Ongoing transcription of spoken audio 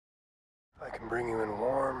can bring you in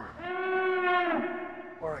warm,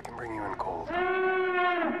 or I can bring you in cold.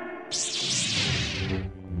 This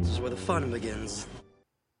is where the fun begins.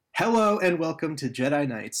 Hello and welcome to Jedi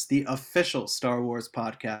Nights, the official Star Wars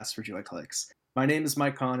podcast for JoyClicks. My name is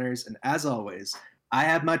Mike Connors, and as always, I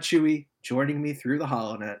have my Chewie joining me through the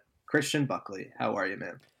HoloNet, Christian Buckley. How are you,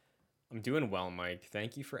 man? I'm doing well, Mike.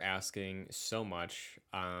 Thank you for asking so much.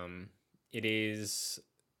 It is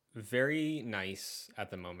very nice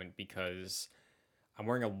at the moment because I'm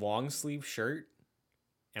wearing a long sleeve shirt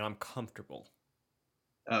and I'm comfortable.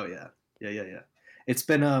 Oh, yeah. Yeah. It's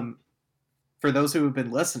been, for those who have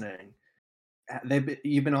been listening,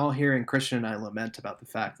 you've been all hearing Christian and I lament about the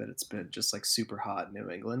fact that it's been just like super hot in New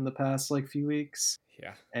England the past like few weeks.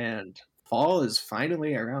 Yeah. And fall is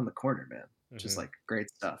finally around the corner, man. Just Mhm. like great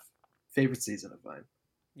stuff. Favorite season of mine.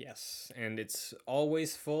 Yes. And it's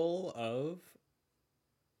always full of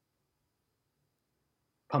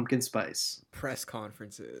Pumpkin spice. press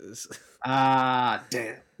conferences. Ah,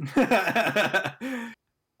 damn.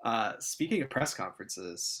 Speaking of press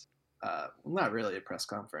conferences, not really a press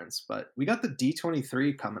conference, but we got the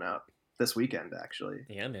D23 coming up this weekend, actually.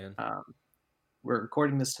 Yeah, man. We're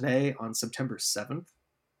recording this today on September 7th.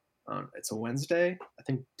 It's a Wednesday. I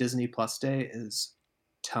think Disney Plus Day is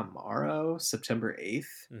tomorrow, September 8th.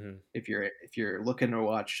 Mm-hmm. If you're looking to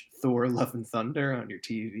watch Thor: Love and Thunder on your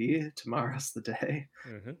TV, tomorrow's the day.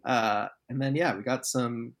 Mm-hmm. And then we got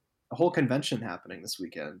a whole convention happening this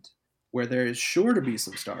weekend where there is sure to be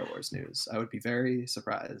some Star Wars news. I would be very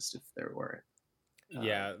surprised if there weren't.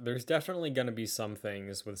 Yeah, there's definitely going to be some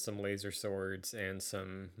things with some laser swords and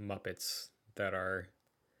some Muppets that are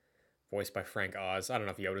voiced by Frank Oz. I don't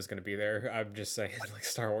know if Yoda's going to be there. I'm just saying like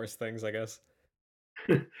Star Wars things, I guess.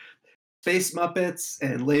 Space Muppets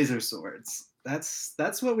and laser swords.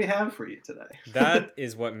 That's what we have for you today. That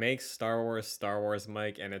is what makes Star Wars,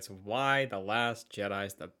 Mike, and it's why The Last Jedi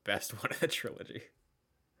is the best one of the trilogy.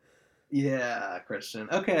 Yeah, Christian.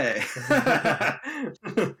 Okay.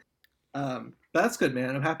 That's good,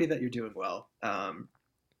 man. I'm happy that you're doing well.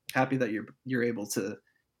 Happy that you're able to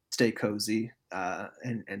stay cozy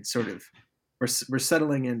and sort of we're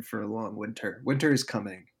settling in for a long winter. Winter is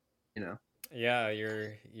coming, you know. Yeah,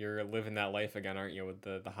 you're living that life again, aren't you, with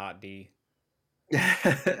the hot D?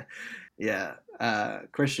 Yeah,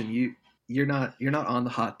 Christian, you're not on the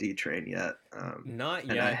hot D train yet.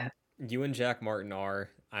 Not yet. You and Jack Martin are.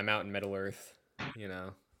 I'm out in Middle Earth. You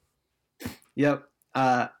know. Yep.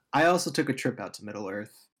 I also took a trip out to Middle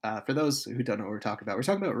Earth. For those who don't know what we're talking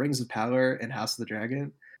about Rings of Power and House of the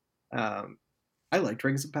Dragon. I liked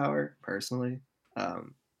Rings of Power personally. It's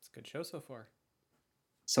a good show so far.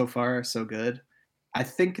 So far, so good. I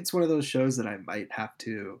think it's one of those shows that I might have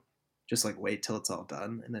to just like wait till it's all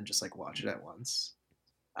done and then just like watch it at once.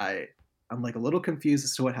 I'm like a little confused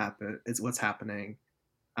as to what's happening.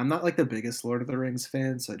 I'm not like the biggest Lord of the Rings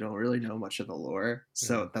fan, so I don't really know much of the lore.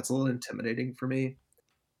 So that's a little intimidating for me.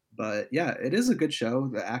 But yeah, it is a good show.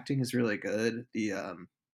 The acting is really good. The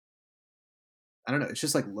I don't know, it's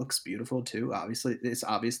just like looks beautiful too. Obviously, it's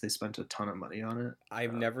obvious they spent a ton of money on it.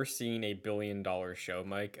 I've never seen a $1 billion show,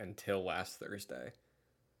 Mike, until last Thursday.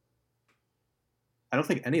 I don't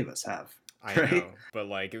think any of us have. I right? know, but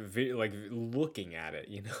like looking at it,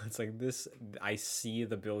 you know, it's like this. I see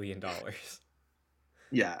the $1 billion.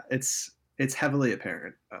 Yeah, it's heavily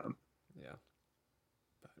apparent. Yeah,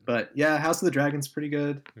 but yeah, House of the Dragon's pretty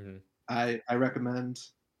good. Mm-hmm. I recommend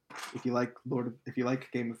if you like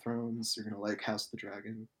Game of Thrones, you're gonna like House of the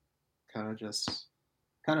Dragon. Kind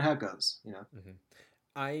of how it goes, you know. Mm-hmm.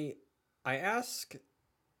 I ask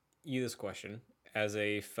you this question as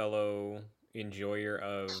a fellow enjoyer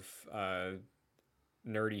of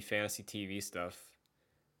nerdy fantasy TV stuff,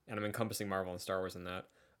 and I'm encompassing Marvel and Star Wars in that.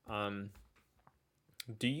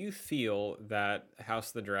 Do you feel that House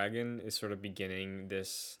of the Dragon is sort of beginning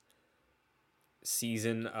this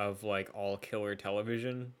season of like all killer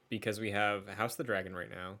television? Because we have House of the Dragon right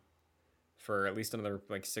now for at least another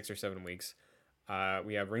like 6 or 7 weeks.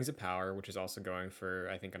 We have Rings of Power, which is also going for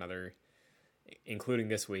I think another, including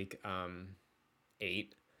this week,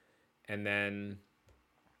 8, and then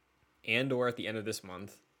Andor at the end of this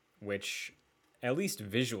month, which at least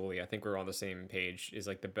visually, I think we're on the same page, is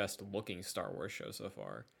like the best looking Star Wars show so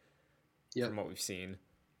far. Yep. From what we've seen.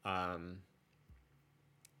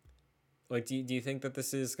 Like, do you think that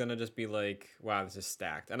this is gonna just be like, wow, this is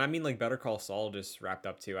stacked? And I mean, like, Better Call Saul just wrapped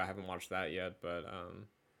up too. I haven't watched that yet, but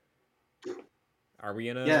are we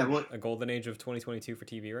in a golden age of 2022 for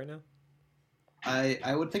TV right now?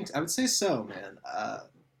 I would say so, man.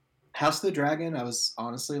 House of the Dragon, I was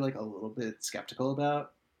honestly like a little bit skeptical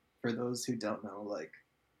about. For those who don't know, like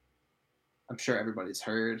I'm sure everybody's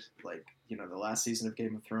heard, like, the last season of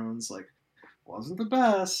Game of Thrones, like, wasn't the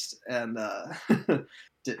best, and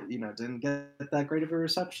didn't get that great of a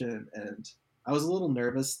reception, and I was a little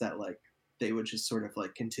nervous that like they would just sort of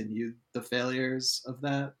like continue the failures of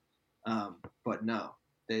that, but no,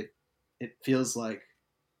 they it feels like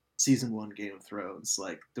season one Game of Thrones,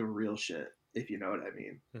 like the real shit, if you know what I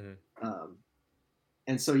mean. Mm-hmm.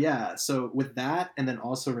 And so yeah, so with that, and then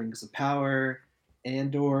also Rings of Power,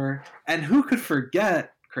 Andor, and who could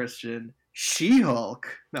forget, Christian, She-Hulk?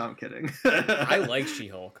 No, I'm kidding. I like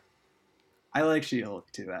She-Hulk. I like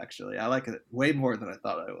She-Hulk too. Actually, I like it way more than I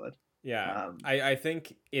thought I would. Yeah, I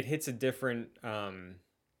think it hits a different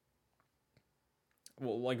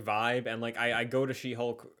like vibe, and like I go to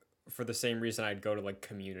She-Hulk for the same reason I'd go to like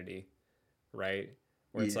Community, right?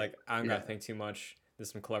 Where it's Yeah, like I don't yeah, gotta think too much.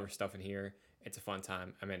 There's some clever stuff in here. It's a fun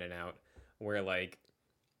time. I'm in and out. Where like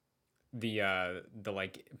the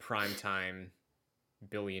like prime time $1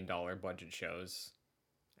 billion budget shows,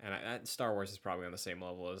 and Star Wars is probably on the same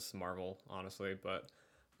level as Marvel, honestly, but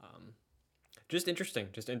um, just interesting.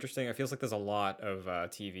 Just interesting. It feels like there's a lot of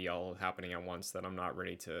TV all happening at once that I'm not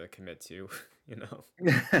ready to commit to. You know.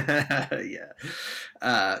 yeah,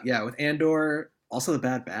 yeah. With Andor, also the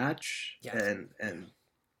Bad Batch, Yeah. and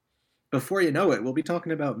before you know it, we'll be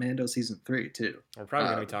talking about Mando season 3 too. We're probably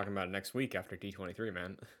gonna be talking about it next week after D23,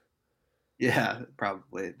 man. Yeah,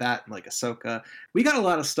 probably that and like Ahsoka. We got a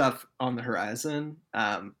lot of stuff on the horizon.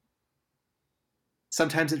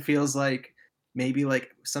 Sometimes it feels like maybe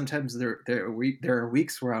like sometimes there are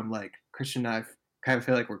weeks where I'm like Christian and I kind of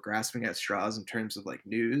feel like we're grasping at straws in terms of like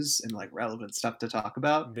news and like relevant stuff to talk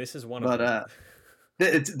about. This is one of But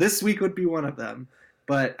them. this week would be one of them.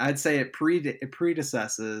 But I'd say it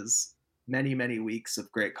predecesses many weeks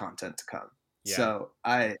of great content to come. Yeah. So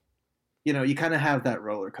you kind of have that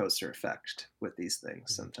roller coaster effect with these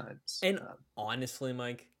things sometimes. And honestly,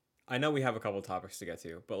 Mike, I know we have a couple topics to get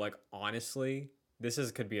to, but like honestly,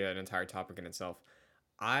 could be an entire topic in itself.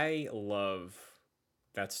 I love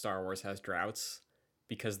that Star Wars has droughts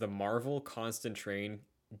because the Marvel constant train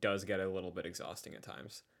does get a little bit exhausting at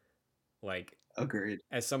times. Like, agreed.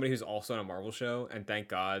 As somebody who's also on a Marvel show, and thank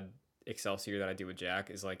God Excelsior that I do with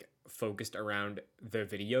Jack is like focused around the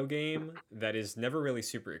video game that is never really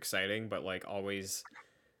super exciting, but like always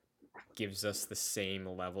gives us the same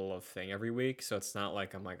level of thing every week. So it's not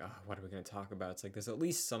like I'm like, oh, what are we going to talk about? It's like there's at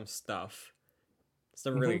least some stuff. It's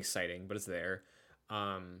never really exciting, but it's there.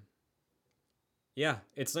 Yeah,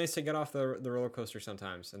 it's nice to get off the roller coaster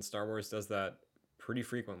sometimes, and Star Wars does that pretty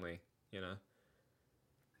frequently, you know.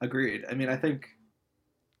 Agreed. I mean, I think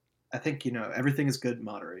everything is good in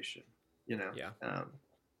moderation. Yeah.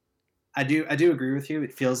 I do agree with you.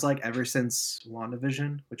 It feels like ever since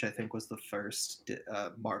WandaVision, which I think was the first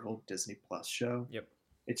Marvel Disney Plus show. Yep.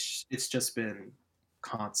 It's just been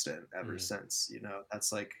constant ever since.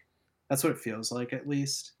 That's what it feels like, at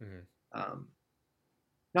least.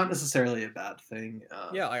 Not necessarily a bad thing.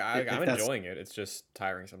 Yeah, I'm enjoying it. It's just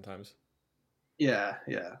tiring sometimes. Yeah.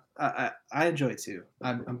 I enjoy it too.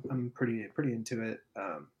 I'm pretty into it.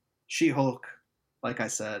 She-Hulk, like I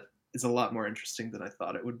said, is a lot more interesting than I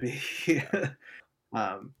thought it would be.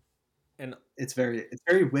 And it's very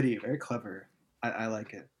witty, very clever. I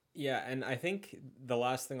like it. Yeah, and I think the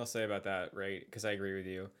last thing I'll say about that, right, because I agree with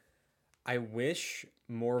you, I wish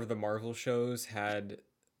more of the Marvel shows had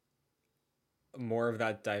more of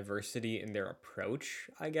that diversity in their approach,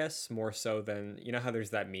 I guess, more so than, how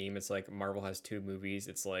there's that meme, it's like Marvel has 2 movies,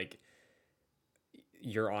 it's like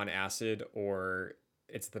You're on Acid or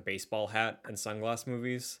it's the baseball hat and sunglass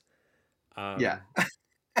movies. Yeah.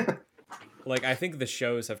 Like I think the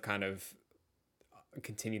shows have kind of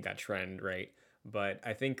continued that trend, right? But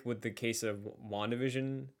I think with the case of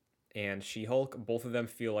WandaVision and She-Hulk, both of them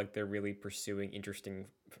feel like they're really pursuing interesting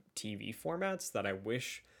TV formats that I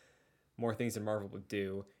wish more things in Marvel would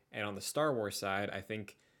do. And on the Star Wars side, I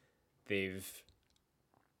think they've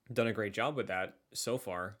done a great job with that so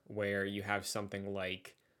far, where you have something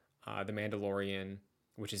like The Mandalorian,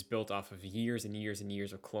 which is built off of years and years and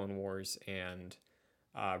years of Clone Wars and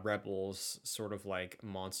Rebels, sort of like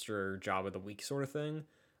monster job of the week sort of thing,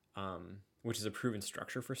 which is a proven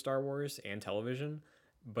structure for Star Wars and television.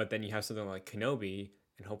 But then you have something like Kenobi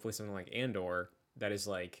and hopefully something like Andor that is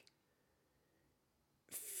like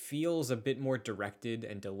feels a bit more directed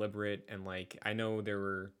and deliberate. And like I know there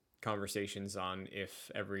were conversations on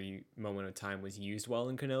if every moment of time was used well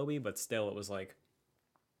in Kenobi, but still it was like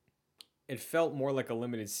it felt more like a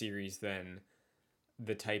limited series than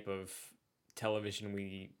the type of television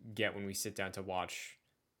we get when we sit down to watch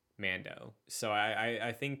Mando. So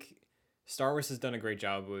I think Star Wars has done a great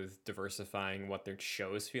job with diversifying what their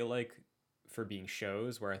shows feel like for being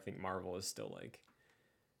shows, where I think Marvel is still like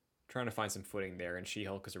trying to find some footing there, and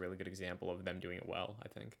She-Hulk is a really good example of them doing it well, I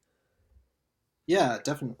think. Yeah,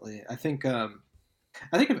 definitely. I think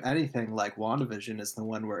if anything, like WandaVision is the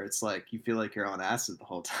one where it's like you feel like you're on acid the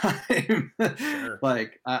whole time. Sure.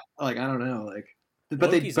 I don't know, like,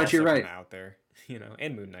 Loki's but you're also kind right. of out there,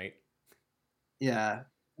 and Moon Knight. Yeah,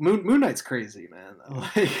 Moon Knight's crazy, man.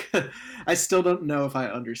 Like, I still don't know if I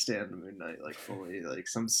understand Moon Knight like fully. Like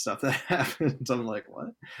some stuff that happens, I'm like, what?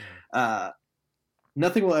 Mhm. Uh,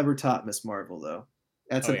 Nothing will ever top Miss Marvel though.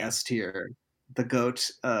 That's Oh an yeah, S tier, the goat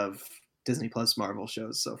of Disney Plus Marvel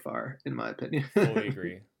shows so far, in my opinion. fully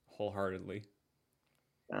agree, wholeheartedly.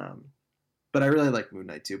 um, but I really like Moon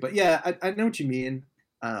Knight too. But yeah, I know what you mean.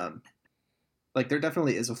 Um, like there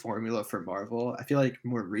definitely is a formula for Marvel. I feel like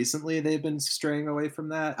more recently they've been straying away from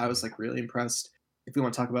that. I was Mhm. like really impressed. If we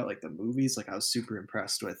want to talk about like the movies, like I was super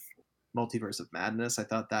impressed with Multiverse of Madness. I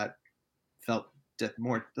thought that felt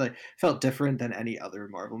more like felt different than any other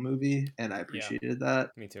Marvel movie, and I Yeah, appreciated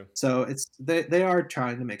that. me too. So they are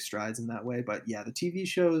trying to make strides in that way, but yeah, the TV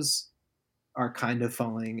shows are kind of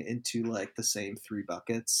falling into like the same three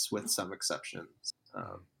buckets with some exceptions.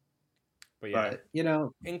 Mhm. But yeah, But you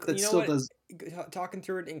know, it you know still what? does. Talking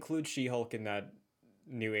through it includes She-Hulk in that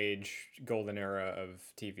new age golden era of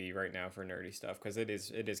TV right now for nerdy stuff, because it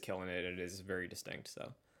is killing it. It is very distinct.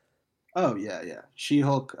 So Oh yeah, yeah.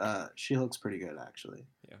 She-Hulk. She-Hulk's pretty good actually.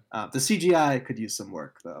 yeah, The CGI could use some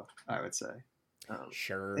work though. I would say.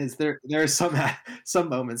 sure. Is there are some some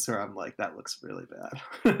moments where I'm like that looks really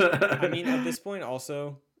I mean, at bad. this point,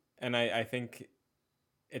 also, and I think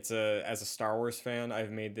it's a as a Star Wars fan,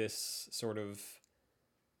 I've made this sort of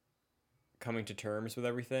coming to terms with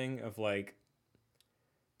everything of like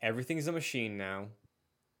everything's a machine now,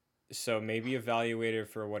 so maybe evaluate it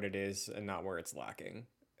for what it is and not where it's lacking,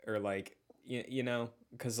 or like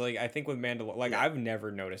because like I think with Mandalorian, like Yeah, I've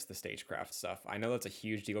never noticed the stagecraft stuff. I know that's a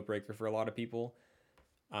huge deal breaker for a lot of people,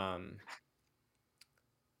 um,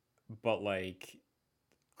 but like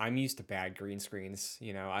I'm used to bad green screens.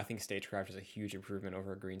 I think stagecraft is a huge improvement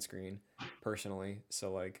over a green screen, personally.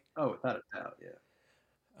 So like, oh, without a doubt,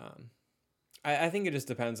 yeah. um, I think it just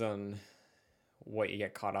depends on what you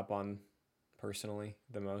get caught up on personally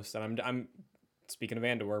the most. And I'm speaking of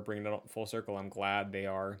Andor, bringing it full circle. I'm glad they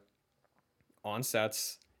are on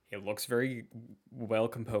sets. It looks very well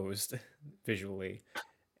composed visually,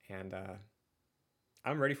 and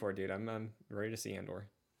I'm ready for it, dude. I'm ready to see Andor.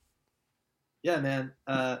 Yeah, man.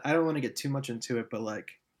 I don't want to get too much into it, but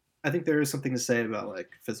like, I think there is something to say about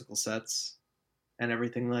like physical sets and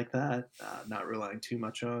everything like that. Not relying too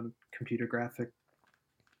much on computer graphic.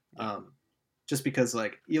 Yep. Um, just because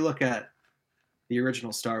like you look at the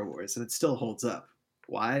original Star Wars and it still holds up.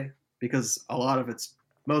 Why? Because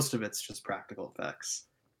most of it's just practical effects.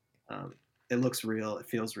 Um, it looks real. It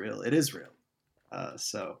feels real. It is real.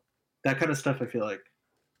 So that kind of stuff, I feel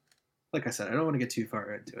like I said, I don't want to get too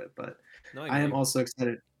far into it, but No, I I am agree. also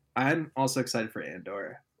excited. I'm also excited for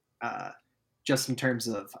Andor, uh, just in terms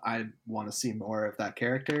of I want to see more of that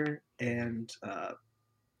character, Hmm. and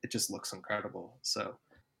it just looks incredible. So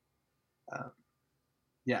um,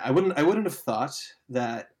 yeah, I wouldn't have thought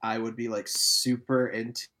that I would be like super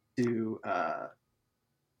into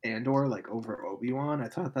Andor like over Obi-Wan. I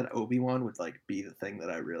thought that Obi-Wan would like be the thing that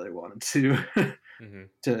I really wanted to Hmm.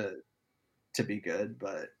 to to be good,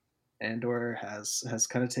 but Andor has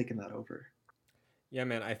kind of taken that over. Yeah,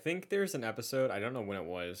 man. I think there's an episode. I don't know when it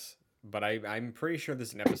was, but I'm pretty sure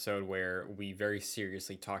there's an episode where we very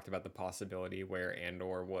seriously talked about the possibility where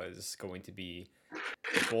Andor was going to be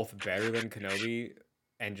both better than Kenobi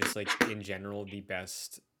and just like in general the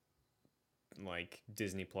best like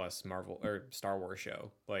Disney Plus Marvel or Star Wars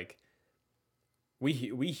show. Like we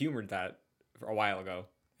humored that for a while ago,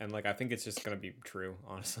 and like I think it's just gonna be true,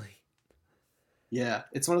 honestly. Yeah,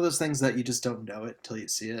 it's one of those things that you just don't know it till you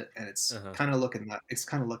see it, and Uh huh. it's kind of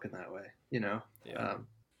looking that way, you know. Yeah. Um,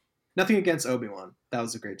 Nothing against Obi-Wan, that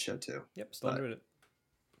was a great show too. Yep. Still But enjoyed it.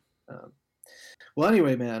 um, well,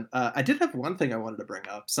 anyway, man, I did have one thing I wanted to bring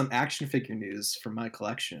up: some action figure news from my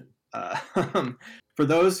collection. For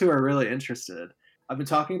those who are really interested, I've been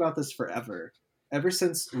talking about this forever, ever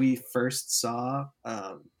since we first saw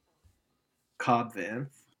Cobb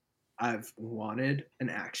Vanth. I've wanted an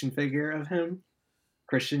action figure of him.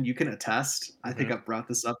 Christian, you can attest. I think Mm-hmm. I've brought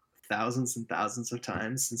this up thousands and thousands of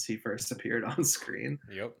times since he first appeared on screen.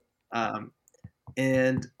 Yep. Um,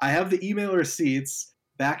 and I have the email receipts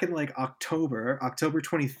back in like October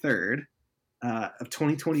 23rd of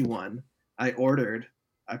 2021. I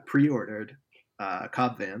pre-ordered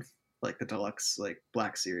Cobb like the deluxe, like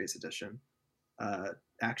Black Series edition uh,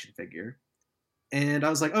 action figure. And I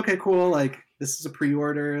was like, okay, cool. Like, this is a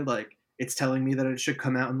pre-order. Like, it's telling me that it should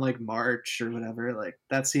come out in like March or whatever. Like,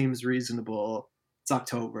 that seems reasonable. It's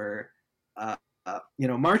October.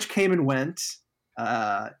 March came and went.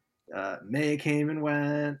 Uh, May came and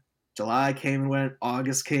went. July came and went.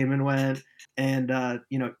 August came and went. And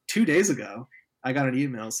 2 days ago, I got an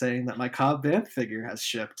email saying that my Cobb Vanth figure has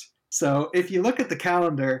shipped. So if you look at the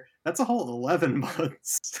calendar, that's a whole 11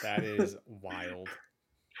 months. That is wild.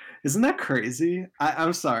 Isn't that crazy?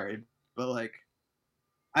 I'm sorry, but like,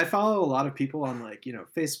 I follow a lot of people on like,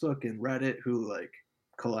 Facebook and Reddit who like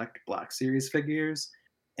collect Black Series figures.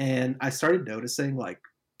 And I started noticing like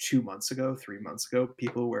 2 months ago, 3 months ago,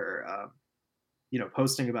 people were,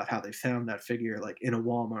 posting about how they found that figure like in a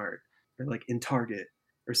Walmart or like in Target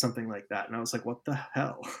or something like that. And I was like, what the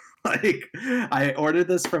hell? Like, I ordered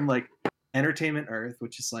this from like Entertainment Earth,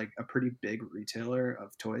 which is like a pretty big retailer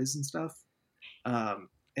of toys and stuff.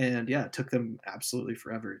 And yeah, it took them absolutely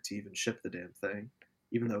forever to even ship the damn thing,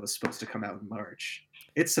 even though it was supposed to come out in March.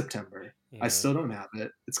 It's September. Yeah. I still don't have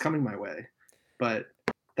it. It's coming my way. But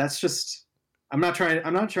that's just I'm not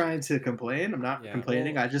trying to complain. I'm not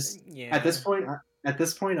complaining. Well, I just yeah. at this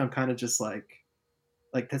point I'm kind of just like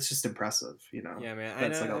that's just impressive, Yeah, man.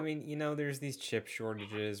 That's I know. like I mean, there's these chip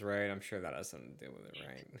shortages, right? I'm sure that has something to do with it,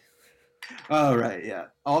 right? Oh right, yeah.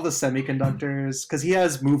 All the semiconductors, because he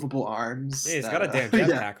has movable arms. Yeah, he's got a damn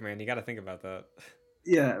jetpack, man. You got to think about that.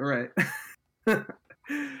 Yeah, right.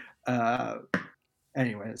 uh,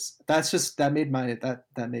 anyways, that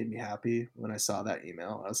made me happy when I saw that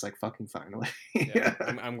email. I was like, fucking finally. Yeah,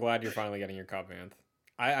 I'm glad you're finally getting your Cobb Vanth.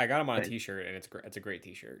 I got him on a Thank T-shirt, and it's a great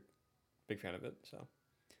T-shirt. Big fan of it. So.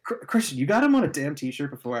 Christian, you got him on a damn T-shirt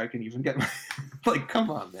before I can even get my. Like, come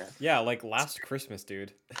on, man. Yeah, like last Christmas,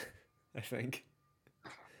 dude. I think.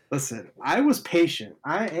 Listen, I was patient.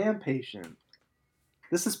 I am patient.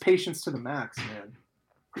 This is patience to the max, man.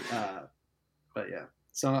 But yeah,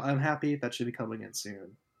 so I'm happy. That should be coming in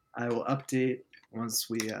soon. I will update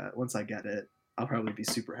once I get it. I'll probably be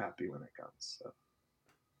super happy when it comes. So.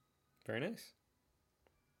 Very nice.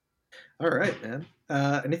 All right, man.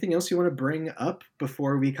 Anything else you want to bring up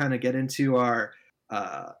before we kind of get into our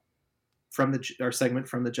our segment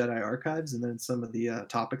from the Jedi Archives and then some of the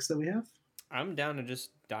topics that we have? I'm down to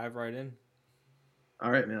just dive right in.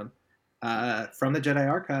 All right, man. From the Jedi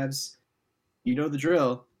Archives, you know the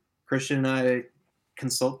drill. Christian and I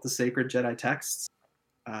consult the sacred Jedi texts.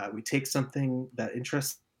 We take something that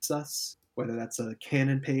interests us, whether that's a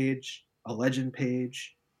canon page, a legend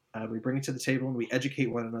page. We bring it to the table and we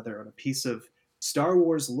educate one another on a piece of Star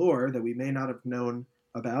Wars lore that we may not have known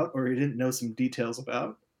about or we didn't know some details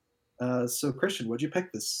about. So, Christian, what'd you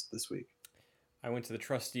pick this week? I went to the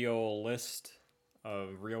trusty old list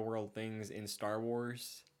of real world things in Star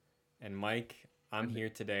Wars. And Mike, I'm here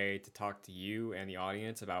today to talk to you and the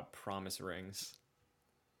audience about promise rings.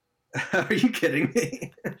 Are you kidding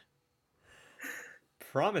me?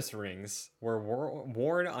 Promise rings were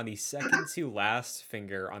worn on the second to last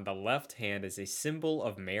finger on the left hand as a symbol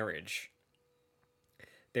of marriage.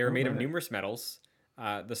 They were made of numerous metals.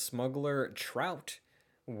 The smuggler Trout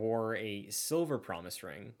wore a silver promise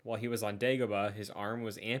ring. While he was on Dagobah, his arm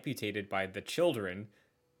was amputated by the children,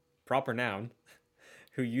 proper noun,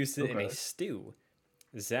 who used it in a stew.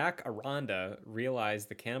 Zach Aranda realized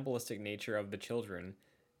the cannibalistic nature of the children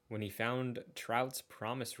when he found Trout's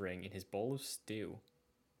promise ring in his bowl of stew.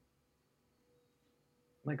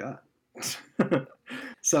 My God.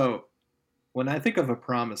 So, when I think of a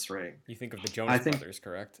promise ring, You think of the Jonas Brothers,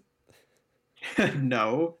 correct?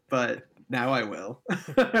 No, but now I will.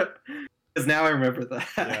 Because now I remember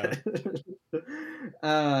that.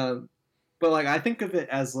 Yeah. But like I think of it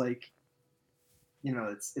as like,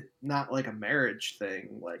 it's not like a marriage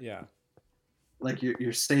thing. Like, Yeah. Like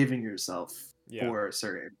you're saving yourself Yeah. for a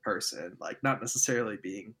certain person, like not necessarily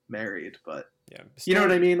being married, but Yeah. you know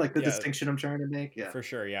what I mean? Like the distinction I'm trying to make. Yeah. For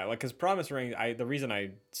sure, yeah. Like, because promise ring, the reason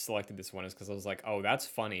I selected this one is because I was like, oh, that's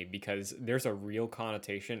funny because there's a real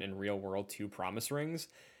connotation in real world to promise rings,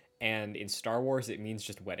 and in Star Wars it means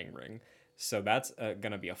just wedding ring. So that's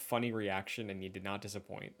gonna be a funny reaction, and you did not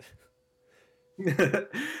disappoint. Well,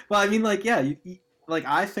 I mean, like, yeah, like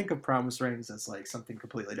I think of promise rings as like something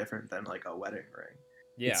completely different than like a wedding ring.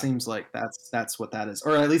 Yeah. It seems like that's what that is,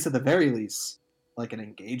 or at least at the very least, like an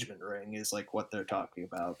engagement ring is like what they're talking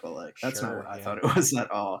about. But like that's not what I thought it was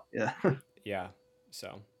at all. Yeah. Yeah.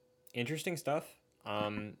 So interesting stuff.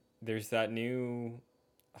 There's that new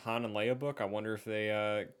Han and Leia book. I wonder if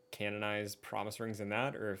they canonize promise rings in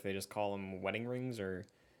that, or if they just call them wedding rings, or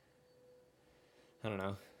I don't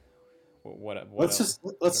know. Let's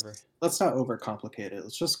not overcomplicate it.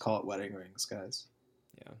 Let's just call it wedding rings, guys.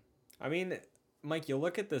 Yeah, I mean, Mike, you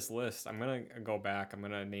look at this list. I'm gonna go back. I'm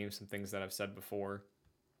gonna name some things that I've said before.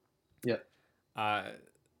 Yeah.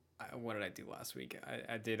 What did I do last week?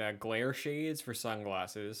 I did glare shades for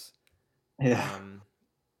sunglasses. Yeah.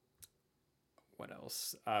 What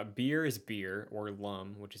else? Beer is beer or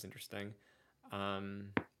lum, which is interesting.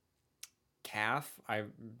 Calf. I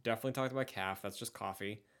definitely talked about calf. That's just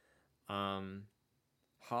coffee.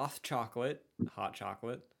 Hoth chocolate, hot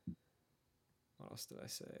chocolate. What else did I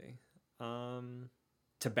say?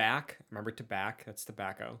 Tobacco. Remember tobacco? That's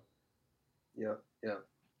tobacco. Yeah. Yeah.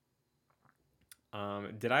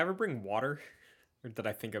 Did I ever bring water, or did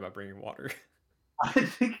I think about bringing water? I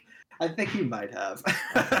think you might have.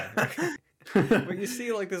 Okay. But you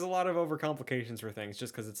see, like, there's a lot of overcomplications for things,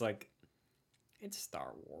 just because it's like, it's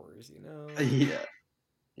Star Wars, you know?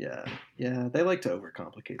 Yeah. They like to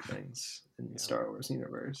overcomplicate things in the Star Wars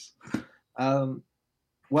universe.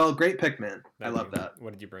 Well, great pick, man. I love that.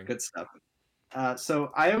 What did you bring? Good stuff.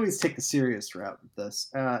 So I always take the serious route with this,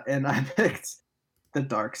 and I picked the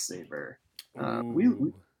Darksaber.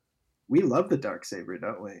 We love the Darksaber,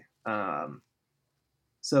 don't we?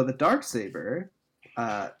 So the Darksaber,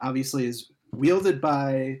 obviously, is wielded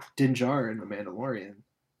by Din Djarin, the Mandalorian,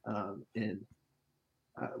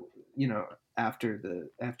 after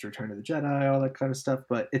Return of the Jedi, all that kind of stuff.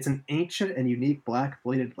 But it's an ancient and unique black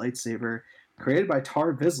bladed lightsaber created by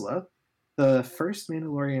Tar Vizsla, the first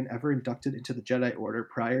Mandalorian ever inducted into the Jedi Order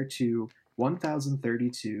prior to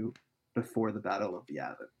 1032, before the Battle of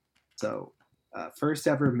Yavin. So, first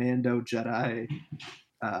ever Mando Jedi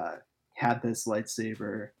had this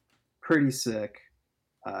lightsaber. Pretty sick.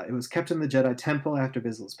 It was kept in the Jedi Temple after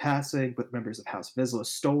Vizsla's passing, but members of House Vizsla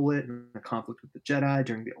stole it in a conflict with the Jedi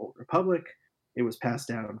during the Old Republic. It was passed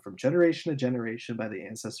down from generation to generation by the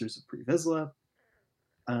ancestors of Pre Vizsla,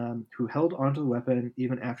 who held onto the weapon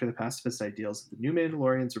even after the pacifist ideals of the new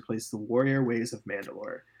Mandalorians replaced the warrior ways of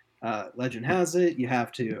Mandalore. Legend has it you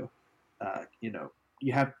have to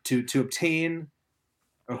obtain,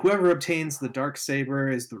 or whoever obtains the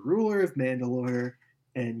Darksaber is the ruler of Mandalore,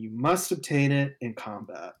 and you must obtain it in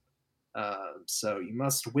combat. So you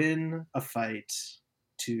must win a fight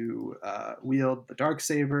to wield the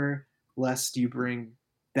Darksaber, lest you bring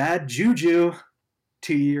bad juju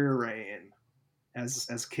to your reign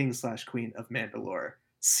as king/queen of Mandalore.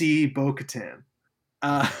 See Bo-Katan.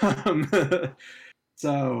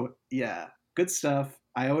 So yeah, good stuff.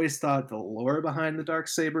 I always thought the lore behind the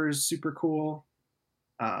Darksaber is super cool.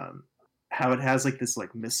 How it has like this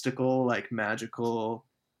like mystical, like magical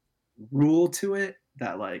rule to it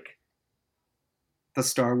that like the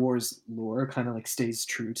Star Wars lore kind of like stays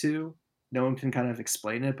true to. No one can kind of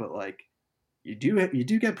explain it, but like you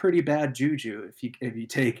do get pretty bad juju if you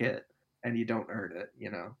take it and you don't earn it,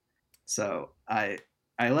 you know. So I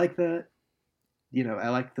like that. You know, I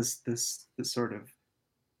like this sort of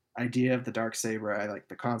idea of the Darksaber. I like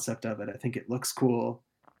the concept of it. I think it looks cool,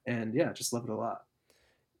 and yeah, just love it a lot.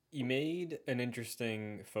 You made an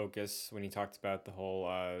interesting focus when you talked about the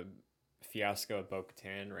whole fiasco of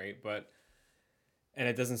Bo-Katan, right? And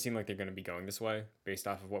it doesn't seem like they're going to be going this way based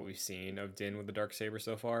off of what we've seen of Din with the Darksaber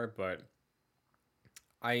so far. But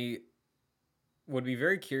I would be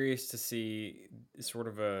very curious to see sort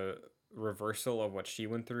of a reversal of what she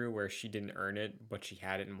went through, where she didn't earn it, but she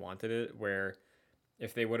had it and wanted it. Where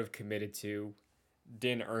if they would have committed to,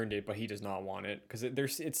 Din earned it, but he does not want it, because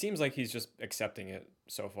it seems like he's just accepting it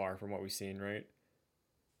so far from what we've seen, right?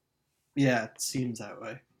 Yeah, it seems that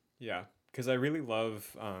way. Yeah, because I really love,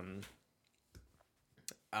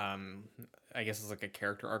 I guess it's like a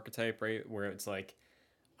character archetype, right? Where it's like,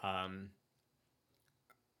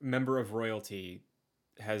 member of royalty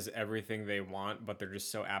has everything they want, but they're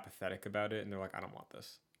just so apathetic about it, and they're like, I don't want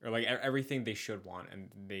this, or like everything they should want, and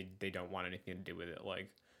they don't want anything to do with it.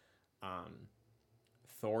 Like,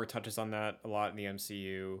 Thor touches on that a lot in the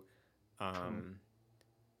MCU.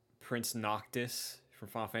 Prince Noctis from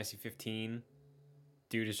Final Fantasy 15.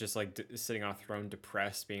 Dude is just like sitting on a throne,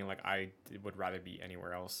 depressed, being like, I would rather be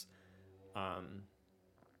anywhere else.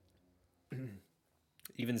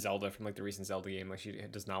 Even Zelda from like the recent Zelda game, like she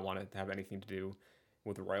does not want it to have anything to do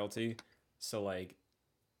with royalty. So like,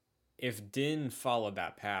 if Din followed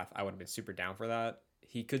that path, I would have been super down for that.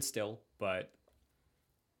 He could still, but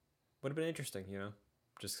would have been interesting, you know,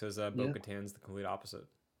 just because Bo-Katan's the complete opposite.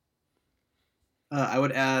 I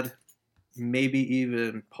would add maybe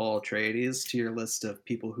even Paul Atreides to your list of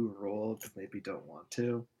people who rule but maybe don't want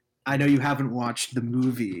to. I know you haven't watched the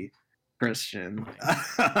movie, Christian.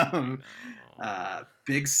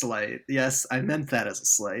 Big slight. Yes, I meant that as a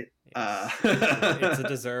slight. It's a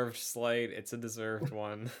deserved slight. It's a deserved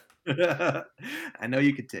one. I know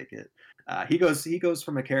you could take it. He goes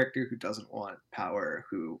from a character who doesn't want power,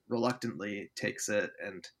 who reluctantly takes it,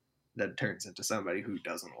 and then turns into somebody who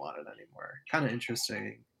doesn't want it anymore. Kind of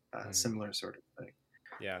interesting, Mhm. similar sort of thing.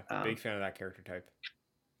 Yeah, big Um, fan of that character type.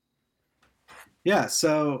 yeah,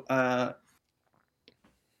 so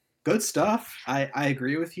good stuff. I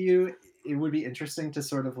agree with you. It would be interesting to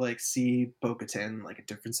sort of like see Bo-Katan like a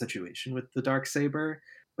different situation with the dark saber,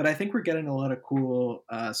 but I think we're getting a lot of cool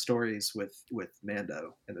stories with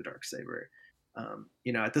Mando and the dark saber.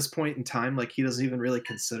 At this point in time, like he doesn't even really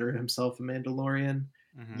consider himself a Mandalorian,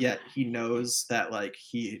 Mm-hmm. yet he knows that like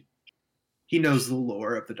he knows the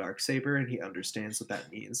lore of the dark saber and he understands what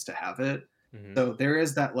that means to have it. Mm-hmm. So there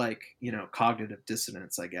is that like cognitive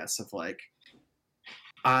dissonance, I guess, of like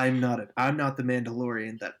I'm not the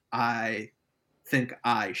Mandalorian that I think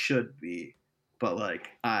I should be, but like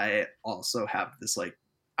I also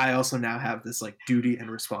now have this like duty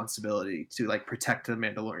and responsibility to like protect the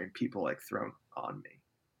Mandalorian people like thrown on me.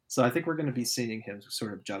 So I think we're going to be seeing him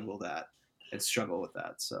sort of juggle that and struggle with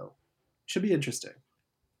that. So should be interesting.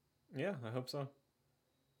 Yeah, I hope so.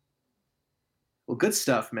 Well, good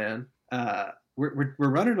stuff, man. We're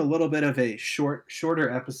running a little bit of a shorter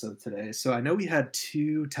episode today, so I know we had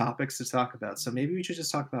two topics to talk about. So maybe we should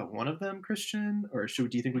just talk about one of them, Christian, or do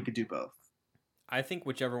you think we could do both? I think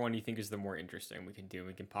whichever one you think is the more interesting, we can do.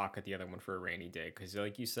 We can pocket the other one for a rainy day because,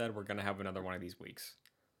 like you said, we're gonna have another one of these weeks.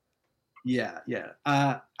 Yeah, yeah.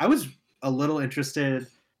 I was a little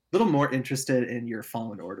more interested in your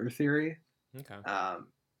Fallen Order theory. Okay. Um,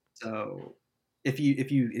 so if you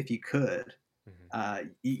could, Hmm.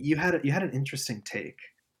 you had an interesting take.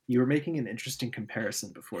 You were making an interesting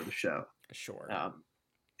comparison before the show. Sure. Um,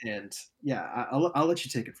 and yeah, I'll let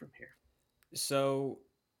you take it from here. So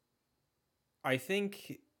I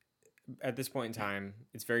think at this point in time,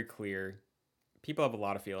 it's very clear people have a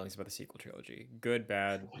lot of feelings about the sequel trilogy: good,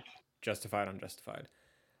 bad, justified, unjustified.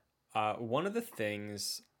 One of the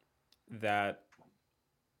things that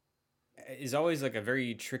is always like a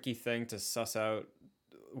very tricky thing to suss out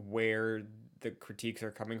where the critiques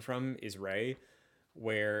are coming from is Rey,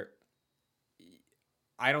 where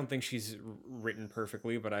I don't think she's written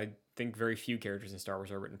perfectly, but I think very few characters in Star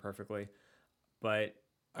Wars are written perfectly. But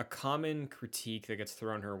a common critique that gets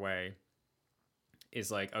thrown her way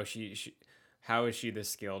is like, oh, she how is she this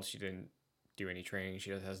skilled? She didn't do any training.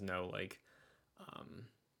 She has no um,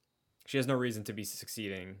 she has no reason to be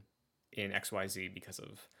succeeding in XYZ because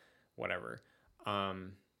of whatever,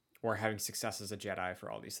 um, or having success as a Jedi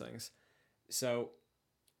for all these things. So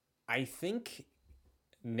I think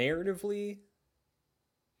narratively,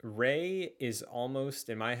 Rey is almost,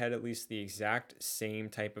 in my head at least, the exact same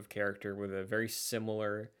type of character with a very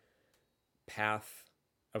similar path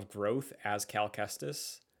of growth as Cal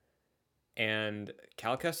Kestis. And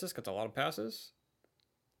Cal Kestis gets a lot of passes,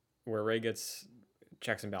 where Rey gets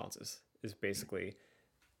checks and balances, is basically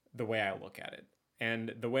the way I look at it.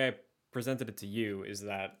 And the way I presented it to you is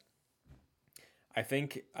that I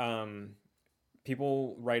think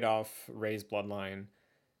people write off Rey's bloodline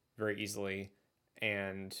very easily.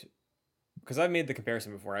 And because I've made the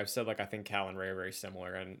comparison before, I've said like I think Cal and Rey are very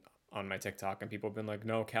similar, and on my TikTok, and people have been like,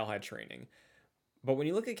 no, Cal had training. But when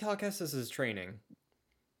you look at Cal Kestis' training,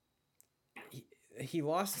 he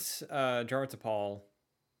lost Jar Paul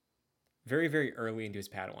very, very early into his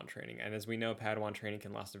Padawan training. And as we know, Padawan training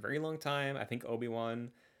can last a very long time. I think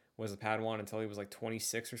Obi-Wan was a Padawan until he was like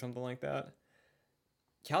 26 or something like that.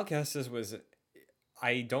 Cal Kestis was,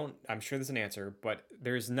 I'm sure there's an answer, but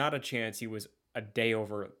there's not a chance he was a day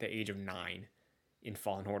over the age of 9 in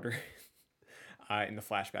Fallen Order in the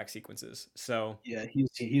flashback sequences. So Yeah,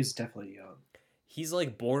 he's definitely young. he's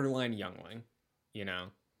like borderline youngling, you know?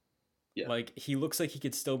 Yeah. Like he looks like he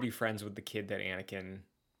could still be friends with the kid that Anakin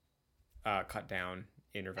cut down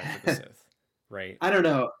in Revenge of the Sith, right? I don't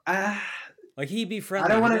know. Like he'd be I friendly.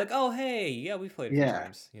 don't He'd want be to. like, "Oh, hey, yeah, we've played a few Yeah,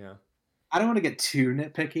 times," you know. I don't want to get too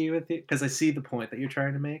nitpicky with it because I see the point that you're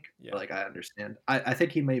trying to make. Yeah, Like I understand. I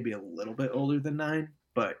think he may be a little bit older than 9,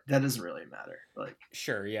 but that doesn't really matter. Like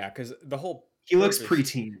sure, yeah, because the whole he looks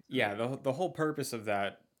purpose, preteen. yeah, the whole purpose of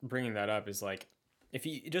that bringing that up is like, if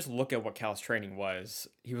you just look at what Cal's training was,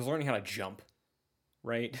 he was learning how to jump,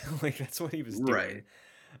 right? Like that's what he was doing. Right.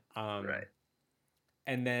 Um, Right.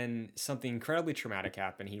 and then something incredibly traumatic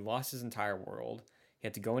happened. He lost his entire world. He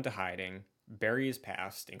had to go into hiding, bury his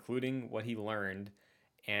past, including what he learned,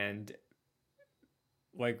 and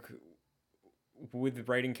like with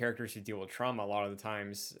writing characters who deal with trauma, a lot of the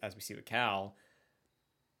times, as we see with Cal,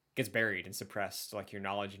 gets buried and suppressed, like your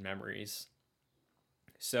knowledge and memories.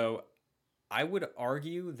 So I would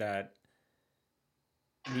argue that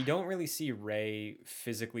we don't really see Rey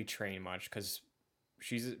physically train much because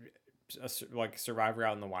she's like survivor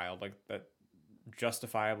out in the wild, like that.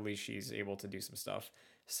 Justifiably, she's able to do some stuff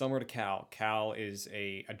similar to Cal. Cal is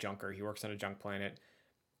a junker. He works on a junk planet.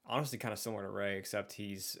 Honestly, kind of similar to Rey, except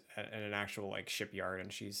he's in an actual like shipyard,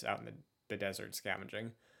 and she's out in the desert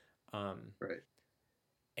scavenging. Um, Right.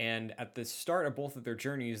 and at the start of both of their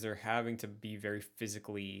journeys, they're having to be very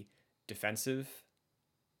physically defensive.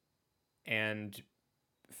 And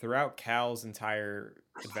throughout Cal's entire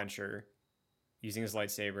adventure, using his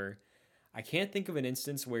lightsaber, I can't think of an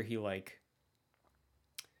instance where he like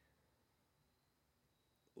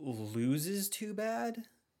loses too bad.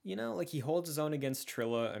 You know, like he holds his own against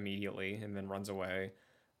Trilla immediately and then runs away.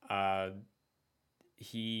 Uh,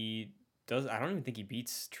 he does. I don't even think he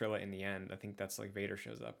beats Trilla in the end. I think that's like Vader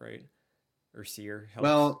shows up, right? Or Seer helps.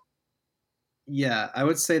 Well, yeah, I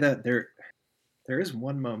would say that there is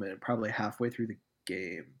one moment probably halfway through the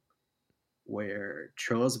game where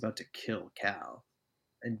Trilla's about to kill Cal,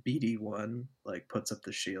 and BD1 like puts up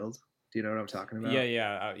the shield. Do you know what I'm talking about?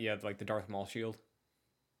 Yeah, like the Darth Maul shield.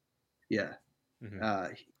 Yeah.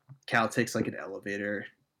 Mm-hmm. Cal takes like an elevator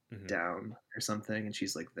Mm-hmm. down or something, and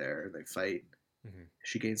she's like there. They fight. Mm-hmm.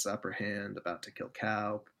 She gains the upper hand, about to kill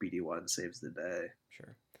Cal. BD1 saves the day.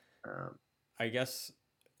 Sure. Um, I guess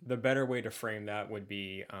the better way to frame that would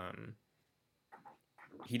be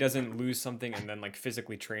he doesn't lose something and then like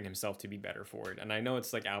physically train himself to be better for it. And I know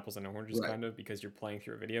it's like apples and oranges Right. kind of because you're playing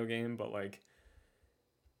through a video game, but like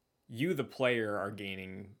you, the player, are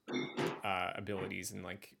gaining abilities and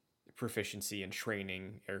like proficiency and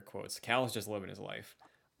training, air quotes. Cal is just living his life.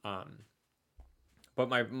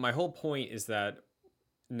 But my whole point is that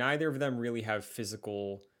neither of them really have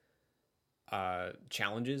physical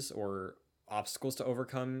challenges or obstacles to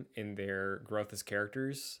overcome in their growth as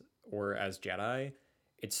characters or as Jedi.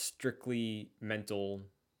 It's strictly mental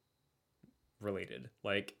related.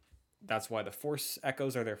 Like that's why the Force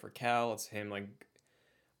echoes are there for Cal. It's him like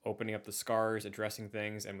opening up the scars, addressing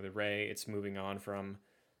things, and with Rey, it's moving on from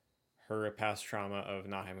her past trauma of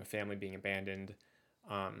not having a family, being abandoned.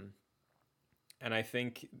 And I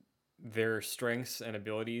think their strengths and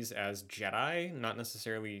abilities as Jedi, not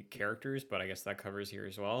necessarily characters, but I guess that covers here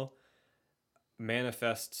as well,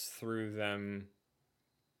 manifests through them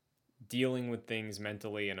dealing with things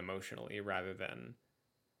mentally and emotionally rather than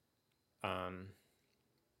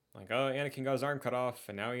like, oh, Anakin got his arm cut off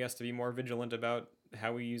and now he has to be more vigilant about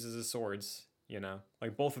how he uses his swords, you know?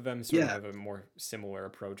 Like both of them sort of have a more similar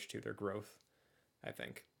approach to their growth, I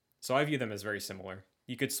think. So I view them as very similar.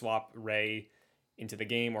 You could swap Rey into the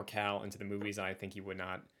game or Cal into the movies, and I think you would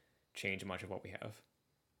not change much of what we have.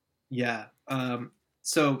 Yeah.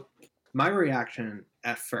 So my reaction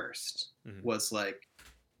at first was like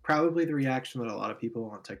probably the reaction that a lot of people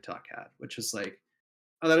on TikTok had, which is like,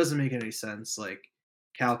 oh, that doesn't make any sense. Like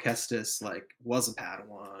Cal Kestis like was a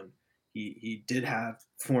Padawan. He did have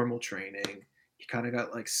formal training. He kind of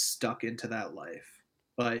got like stuck into that life.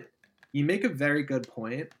 But you make a very good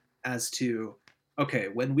point as to, okay,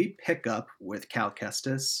 when we pick up with Cal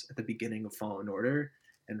Kestis at the beginning of Fallen Order,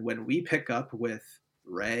 and when we pick up with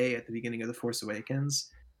Rey at the beginning of The Force Awakens,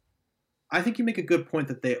 I think you make a good point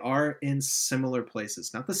that they are in similar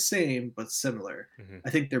places. Not the same, but similar. Mm-hmm. I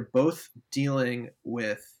think they're both dealing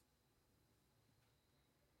with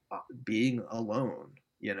being alone,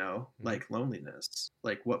 you know, like loneliness.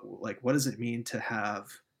 Like what does it mean to have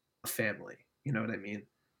a family? You know what I mean?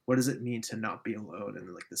 What does it mean to not be alone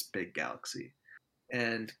in like this big galaxy?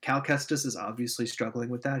 And Cal Kestis is obviously struggling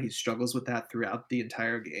with that. He struggles with that throughout the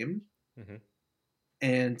entire game. Mm-hmm.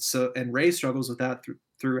 And Rey struggles with that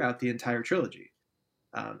throughout the entire trilogy.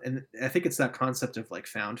 And I think it's that concept of like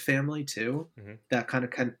found family too, that kind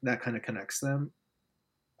of connects them.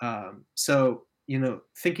 So you know,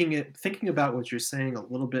 thinking about what you're saying a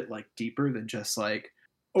little bit like deeper than just like,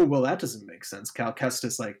 oh well, that doesn't make sense. Cal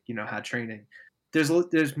Kestis like had training.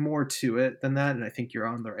 There's more to it than that, and I think you're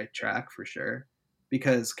on the right track for sure,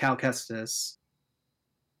 because Cal Kestis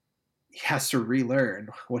has to relearn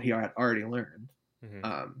what he had already learned.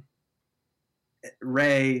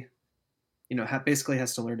 Rey, basically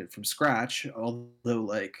has to learn it from scratch, although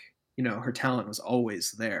like her talent was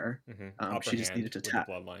always there. She just needed to tap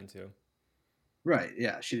bloodline too. Right,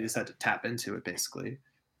 yeah, she just had to tap into it basically.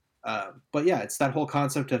 But yeah, it's that whole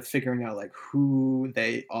concept of figuring out like who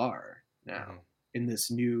they are now in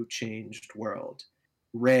this new changed world.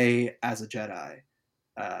 Rey as a Jedi,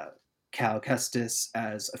 Cal Kestis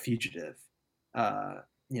as a fugitive.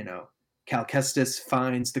 Cal Kestis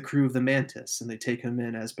finds the crew of the Mantis and they take him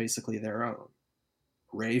in as basically their own.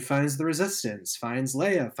 Rey finds the Resistance, finds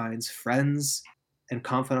Leia, finds friends and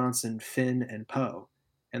confidants in Finn and Poe.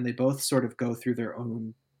 And they both sort of go through their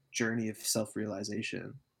own journey of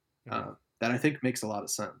self-realization. Mhm. that I think makes a lot of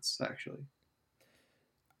sense, actually.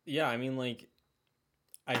 Yeah, I mean, like,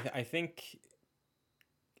 I think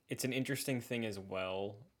it's an interesting thing as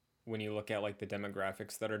well when you look at like the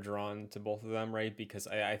demographics that are drawn to both of them, right? Because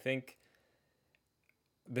I think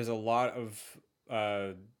there's a lot of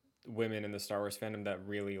uh, women in the Star Wars fandom that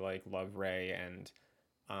really like love Rey and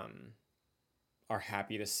um, are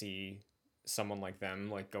happy to see someone like them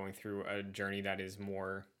like going through a journey that is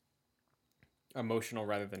more emotional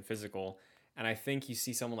rather than physical. And I think you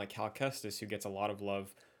see someone like Cal Kestis who gets a lot of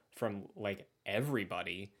love from like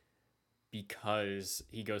everybody because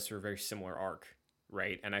he goes through a very similar arc,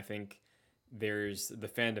 right? And I think there's the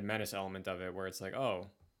fandom menace element of it where it's like,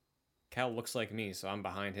 oh, Cal looks like me, so I'm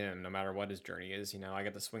behind him no matter what his journey is. I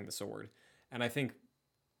get to swing the sword. And I think,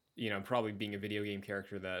 probably being a video game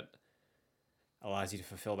character that allows you to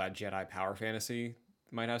fulfill that Jedi power fantasy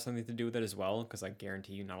might have something to do with it as well. Because I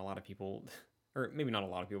guarantee you, not a lot of people, or maybe not a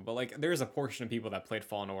lot of people, but like there's a portion of people that played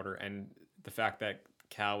Fallen Order, and the fact that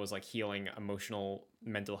Cal was like healing emotional,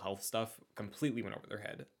 mental health stuff completely went over their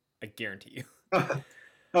head. I guarantee you.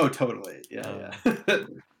 Oh, totally. Yeah, Um, yeah.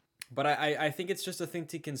 but I think it's just a thing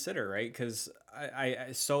to consider, right? Because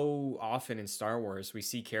I so often in Star Wars we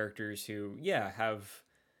see characters who, yeah, have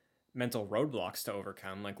mental roadblocks to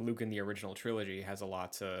overcome. Like Luke in the original trilogy has a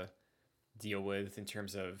lot to deal with in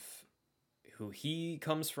terms of who he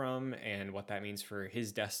comes from and what that means for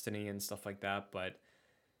his destiny and stuff like that. But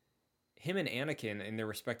him and Anakin in their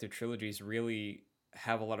respective trilogies really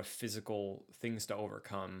have a lot of physical things to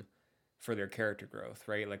overcome for their character growth,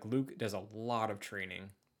 right? Like Luke does a lot of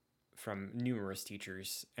training from numerous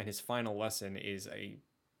teachers, and his final lesson is a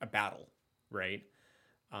battle, right?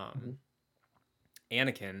 Um, Mhm.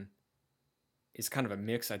 Anakin is kind of a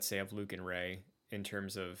mix, I'd say, of Luke and Rey in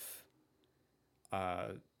terms of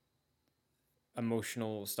uh,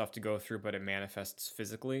 emotional stuff to go through, but it manifests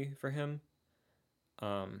physically for him.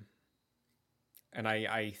 Um, and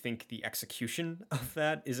I think the execution of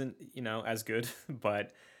that isn't as good,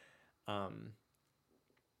 but um,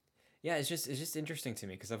 yeah, it's just interesting to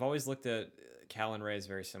me because I've always looked at Cal and Rey as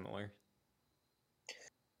very similar.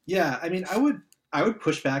 Yeah, I mean, I would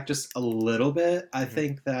push back just a little bit. I Hmm.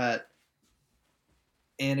 think that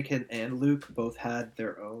Anakin and Luke both had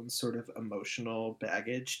their own sort of emotional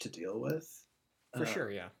baggage to deal with. For sure,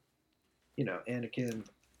 Um, yeah. Anakin,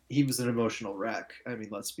 he was an emotional wreck. I mean,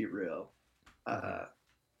 let's be real. Hmm. Uh,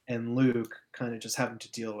 and Luke kind of just having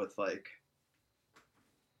to deal with like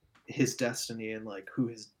his destiny and like who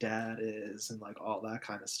his dad is and like all that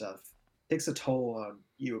kind of stuff takes a toll on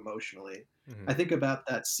you emotionally. Hmm. I think about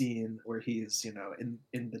that scene where he's, in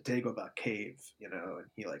the Dagobah cave, and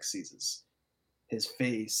he like sees his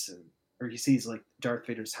face, and or he sees like Darth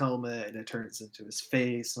Vader's helmet and it turns into his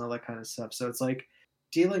face and all that kind of stuff. So it's like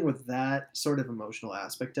dealing with that sort of emotional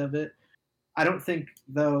aspect of it. I don't think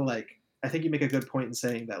though, like I think you make a good point in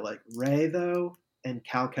saying that like Rey though and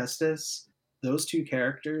Cal Kestis, those two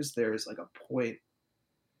characters, there's like a point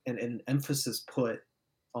and an emphasis put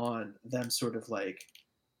on them sort of like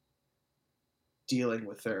dealing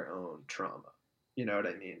with their own trauma. You know what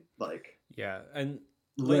I mean? Like Yeah, and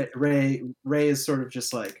Ray like, Ray, Ray is sort of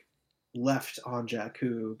just like left on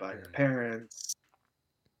Jakku by her mhm. parents.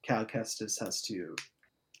 Cal Kestis has to,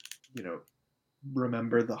 you know,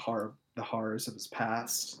 remember the horrors of his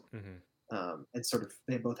past, Hmm. and sort of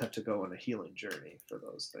they both have to go on a healing journey for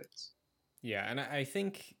those things. Yeah, and I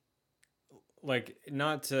think like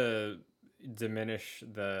not to diminish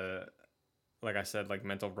the like I said like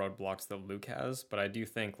mental roadblocks that Luke has, but I do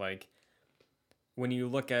think like when you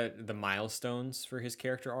look at the milestones for his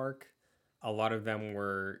character arc, a lot of them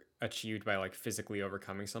were achieved by like physically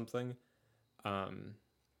overcoming something. Um,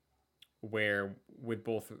 where with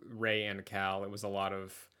both Ray and Cal, it was a lot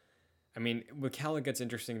of. I mean, with Cal, it gets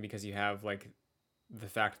interesting because you have like the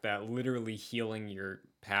fact that literally healing your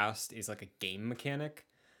past is like a game mechanic,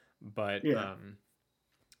 but Yeah,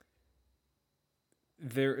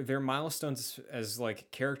 their milestones as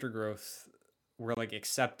like character growth were like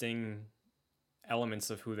accepting elements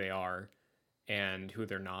of who they are and who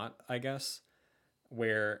they're not, I guess.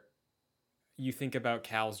 Where you think about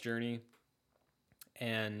Cal's journey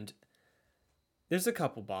and there's a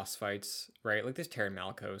couple boss fights, right? Like there's Terry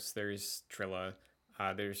Malkos, there's Trilla,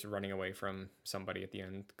 there's running away from somebody at the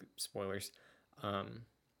end. Spoilers. Um,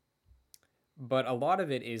 but a lot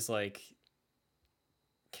of it is like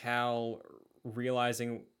Cal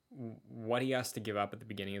realizing what he has to give up at the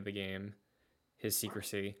beginning of the game, his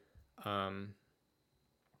secrecy, um,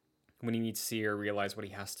 when he needs to see or realize what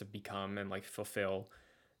he has to become and like fulfill,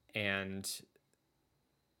 and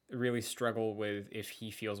really struggle with if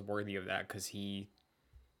he feels worthy of that because he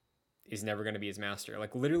is never going to be his master.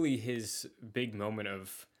 Like literally his big moment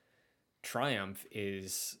of triumph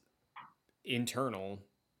is internal,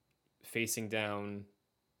 facing down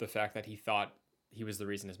the fact that he thought he was the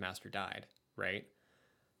reason his master died, right?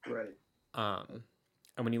 Right. And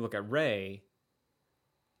when you look at Rey,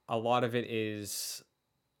 a lot of it is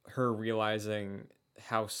her realizing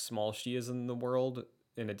how small she is in the world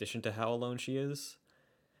in addition to how alone she is.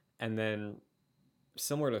 And then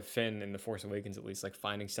similar to Finn in The Force Awakens, at least, like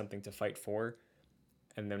finding something to fight for.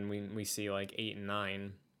 And then we see like 8 and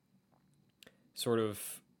 9 sort of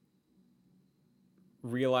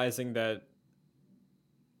realizing that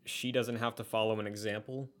she doesn't have to follow an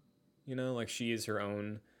example, you know, like she is her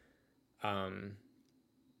own, I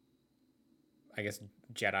guess,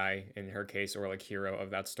 Jedi in her case, or like hero of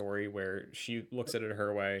that story, where she looks at it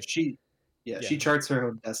her way. She charts her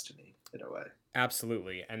own destiny in a way.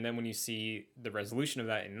 Absolutely. And then when you see the resolution of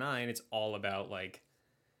that in 9, it's all about like,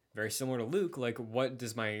 very similar to Luke, like what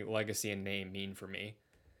does my legacy and name mean for me?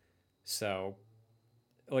 So,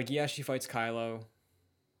 like, yeah, she fights Kylo.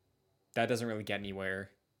 That doesn't really get anywhere.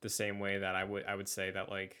 The same way that I would say that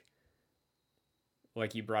like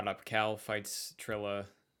you brought up, Cal fights Trilla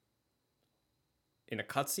in a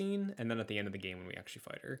cutscene, and then at the end of the game when we actually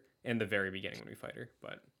fight her, in the very beginning when we fight her.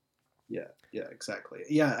 But yeah, exactly.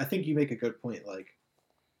 Yeah, I think you make a good point. Like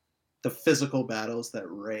the physical battles that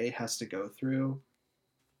Rey has to go through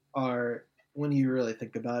are, when you really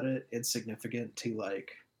think about it, insignificant to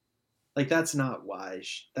like that's not why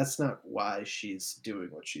she's doing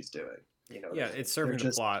what she's doing. You know, yeah, it's serving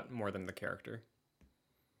the plot more than the character.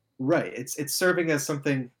 Right. It's serving as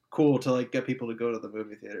something cool to like get people to go to the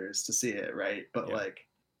movie theaters to see it, right? But like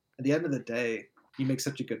at the end of the day, you make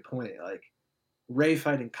such a good point. Like Rey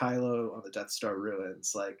fighting Kylo on the Death Star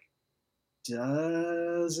ruins, like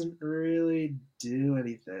doesn't really do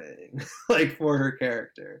anything like for her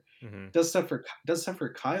character. Mm-hmm. Does stuff for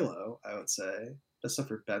Kylo, I would say. Does stuff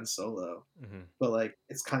for Ben Solo, but like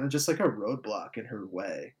it's kind of just like a roadblock in her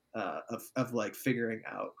way of like figuring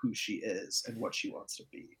out who she is and what she wants to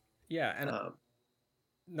be. Yeah, and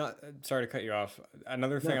not sorry to cut you off.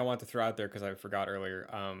 Another thing I want to throw out there because I forgot earlier.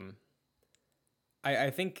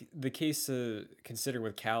 I think the case to consider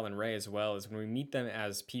with Cal and Rey as well is when we meet them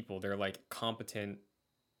as people, they're like competent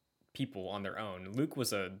people on their own. Luke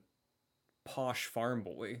was a posh farm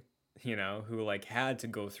boy, you know, who like had to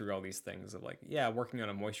go through all these things of like, yeah, working on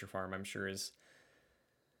a moisture farm, I'm sure is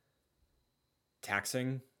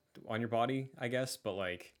taxing on your body, I guess, but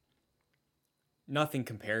like nothing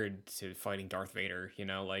compared to fighting Darth Vader, you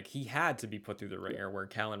know, like he had to be put through the ringer, where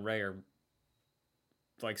Cal and Rey are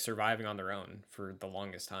like surviving on their own for the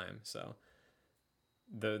longest time. So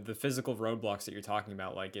the physical roadblocks that you're talking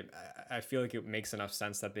about, like I feel like it makes enough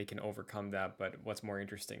sense that they can overcome that, but what's more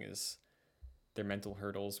interesting is their mental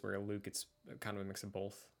hurdles, where Luke, it's kind of a mix of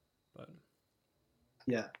both. But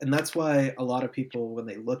yeah, and that's why a lot of people, when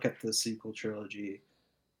they look at the sequel trilogy,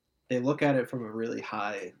 they look at it from a really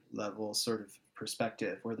high level sort of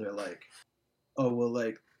perspective, where they're like, oh well,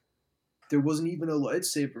 like there wasn't even a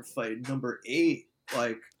lightsaber fight in number 8.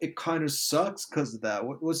 Like it kind of sucks because of that.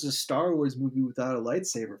 What was a Star Wars movie without a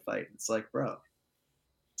lightsaber fight? It's like, bro,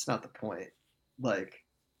 it's not the point. Like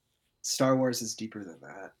Star Wars is deeper than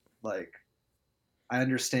that. Like I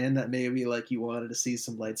understand that maybe like you wanted to see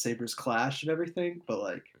some lightsabers clash and everything, but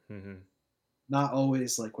like not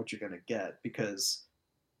always like what you're gonna get, because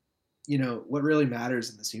you know what really matters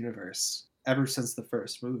in this universe ever since the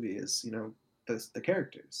first movie is, you know, the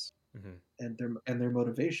characters and their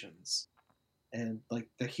motivations and like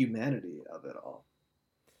the humanity of it all.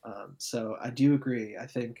 So I do agree. I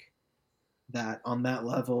think that on that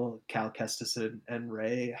level, Cal Kestis and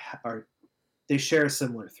Rey they share a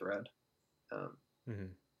similar thread. And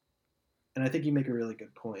I think you make a really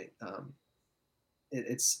good point.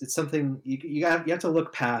 It's something you have to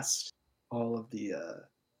look past all of the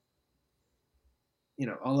you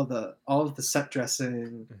know, all of the set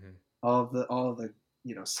dressing, all of the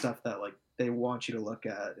you know stuff that like they want you to look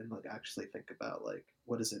at and like actually think about, like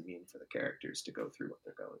what does it mean for the characters to go through what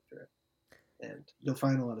they're going through, and you'll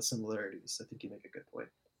find a lot of similarities. I think you make a good point.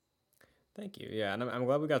 Thank you. Yeah, and I'm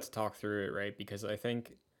glad we got to talk through it, right? Because I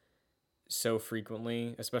think so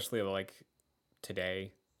frequently, especially like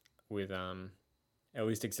today, with at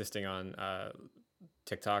least existing on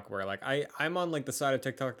TikTok, where like I'm on like the side of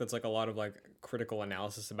TikTok that's like a lot of like critical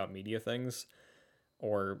analysis about media things,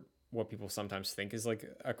 or what people sometimes think is like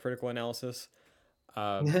a critical analysis.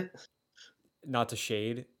 Not to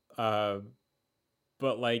shade, but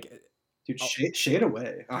like, dude, shade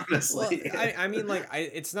away, honestly. Well, I mean, like,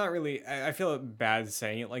 it's not really. I feel bad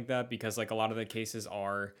saying it like that, because like a lot of the cases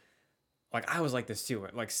are like I was like this too,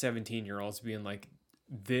 like 17-year-olds being like,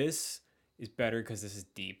 this is better because this is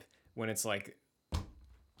deep, when it's like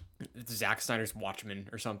Zack Snyder's Watchmen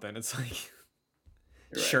or something. It's like,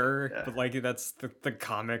 Right, sure, yeah. but like that's the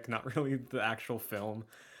comic, not really the actual film.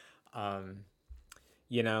 Um,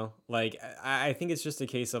 you know, like I think it's just a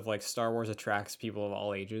case of like Star Wars attracts people of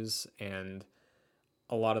all ages, and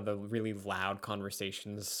a lot of the really loud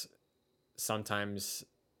conversations sometimes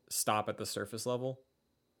stop at the surface level,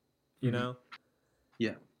 you Mhm. know?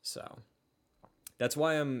 Yeah. So that's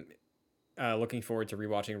why I'm looking forward to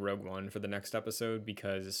rewatching Rogue One for the next episode,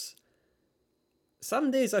 because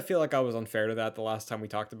some days I feel like I was unfair to that the last time we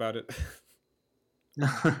talked about it.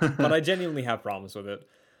 But I genuinely have problems with it.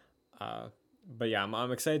 Uh, but yeah,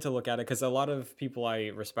 I'm excited to look at it because a lot of people I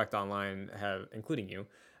respect online have, including you,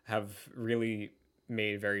 have really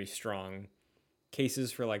made very strong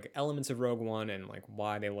cases for like elements of Rogue One and like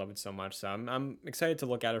why they love it so much. So I'm excited to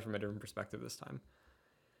look at it from a different perspective this time.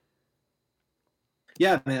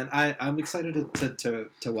 Yeah, man, I'm excited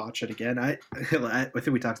to watch it again. I think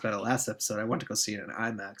we talked about it last episode. I went to go see it in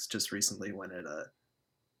IMAX just recently when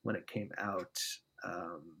it came out.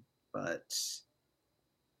 But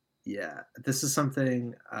yeah, this is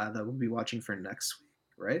something that we'll be watching for next week,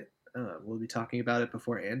 right? We'll be talking about it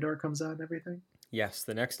before Andor comes out and everything. Yes,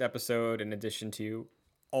 the next episode, in addition to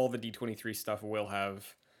all the D23 stuff, will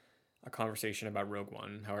have a conversation about Rogue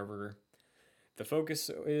One. However, the focus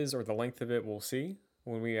is, or the length of it, we'll see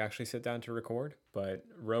when we actually sit down to record. But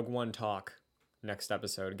Rogue One talk next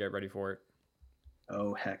episode. Get ready for it.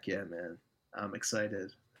 Oh heck yeah, man! I'm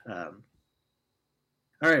excited. All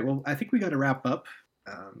right, well, I think we got to wrap up.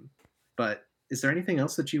 Um, but is there anything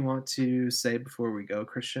else that you want to say before we go,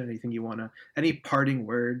 Christian? Anything you want to? Any parting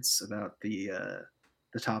words about the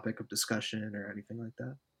topic of discussion or anything like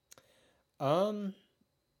that? Um,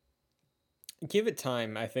 Give it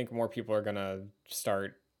time. I think more people are gonna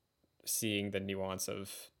start seeing the nuance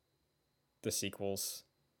of the sequels.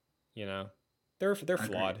 You know, they're Agreed.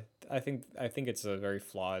 flawed. I think it's a very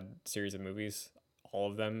flawed series of movies. All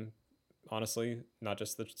of them, honestly, not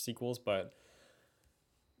just the sequels, but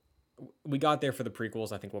we got there for the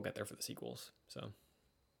prequels. I think we'll get there for the sequels. So,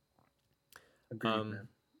 Agreed, um, man.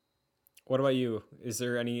 what about you? Is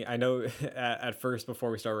there any? I know at first before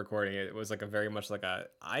we start recording, it was like a very much like a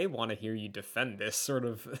I want to hear you defend this sort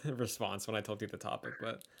of response when I told you the topic,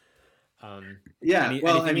 but Yeah.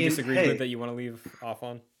 Well, I anything you mean, disagreed with hey, that you want to leave off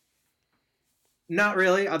on? not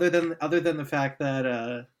really. Other than the fact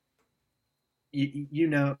that you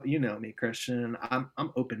know me, Christian. I'm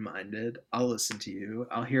open minded. I'll listen to you.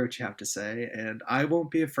 I'll hear what you have to say, and I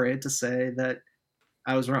won't be afraid to say that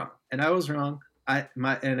I was wrong. And I was wrong. I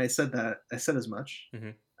said that. I said as much. Mm-hmm.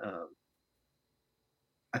 Um,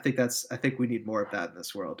 I think we need more of that in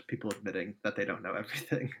this world. People admitting that they don't know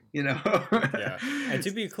everything. You know. Yeah, and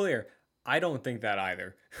to be clear, I don't think that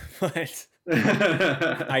either, but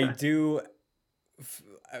I do.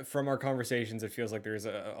 From our conversations, it feels like there's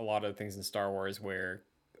a lot of things in Star Wars where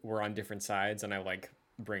we're on different sides, and I like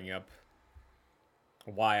bringing up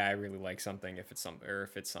why I really like something if it's something, or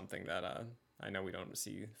if it's something that I know we don't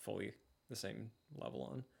see fully the same level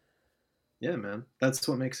on. Yeah, man. That's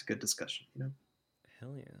what makes a good discussion. You know.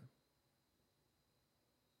 Hell yeah!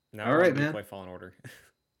 Now I All want right, to man. replay Fallen Order.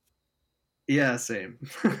 Yeah, same.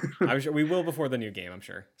 I'm sure we will before the new game. I'm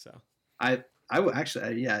sure. So I will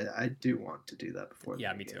actually. Yeah, I do want to do that before the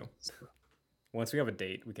yeah, new me game. too. So, Once we have a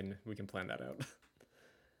date, we can plan that out.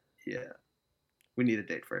 yeah, we need a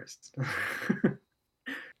date first.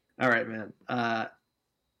 All right, man. Why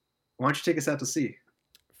don't you take us out to sea?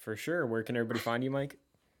 For sure. Where can everybody find you, Mike?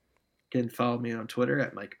 You can follow me on Twitter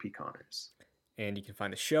at Mike P. Connors. And you can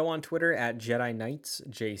find the show on Twitter at Jedi Nights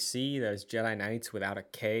JC. That is Jedi Nights without a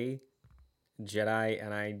K. Jedi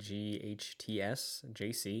Nights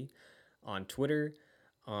JC on Twitter,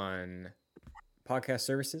 on podcast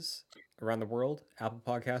services around the world, Apple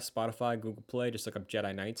Podcasts, Spotify, Google Play. Just look up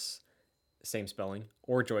Jedi Nights, same spelling,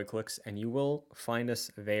 or JoyClicks, and you will find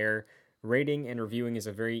us there. Rating and reviewing is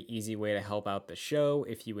a very easy way to help out the show.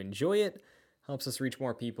 If you enjoy it, helps us reach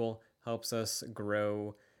more people, helps us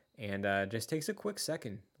grow, and just takes a quick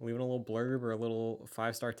second, leaving a little blurb or a little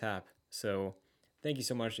 5-star tap. So thank you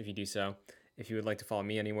so much if you do so. If you would like to follow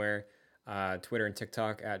me anywhere, Twitter and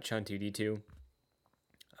TikTok at Chun2D2.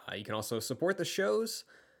 You can also support the shows,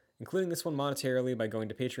 including this one monetarily, by going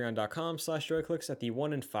to patreon.com/joyclicks at the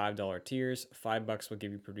 $1 and $5 tiers. $5 will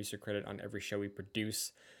give you producer credit on every show we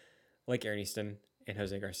produce, like Aaron Easton and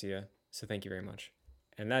Jose Garcia. So thank you very much.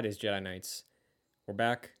 And that is Jedi Knights. We're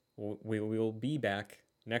back. We will be back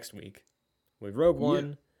next week with Rogue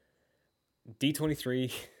One,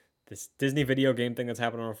 D23, this Disney video game thing that's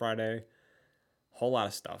happening on Friday, whole lot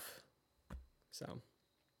of stuff. So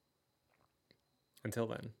until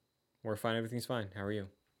then, we're fine. Everything's fine. How are you?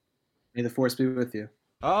 May the force be with you.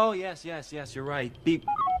 Oh, yes, you're right. Beep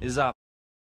is up.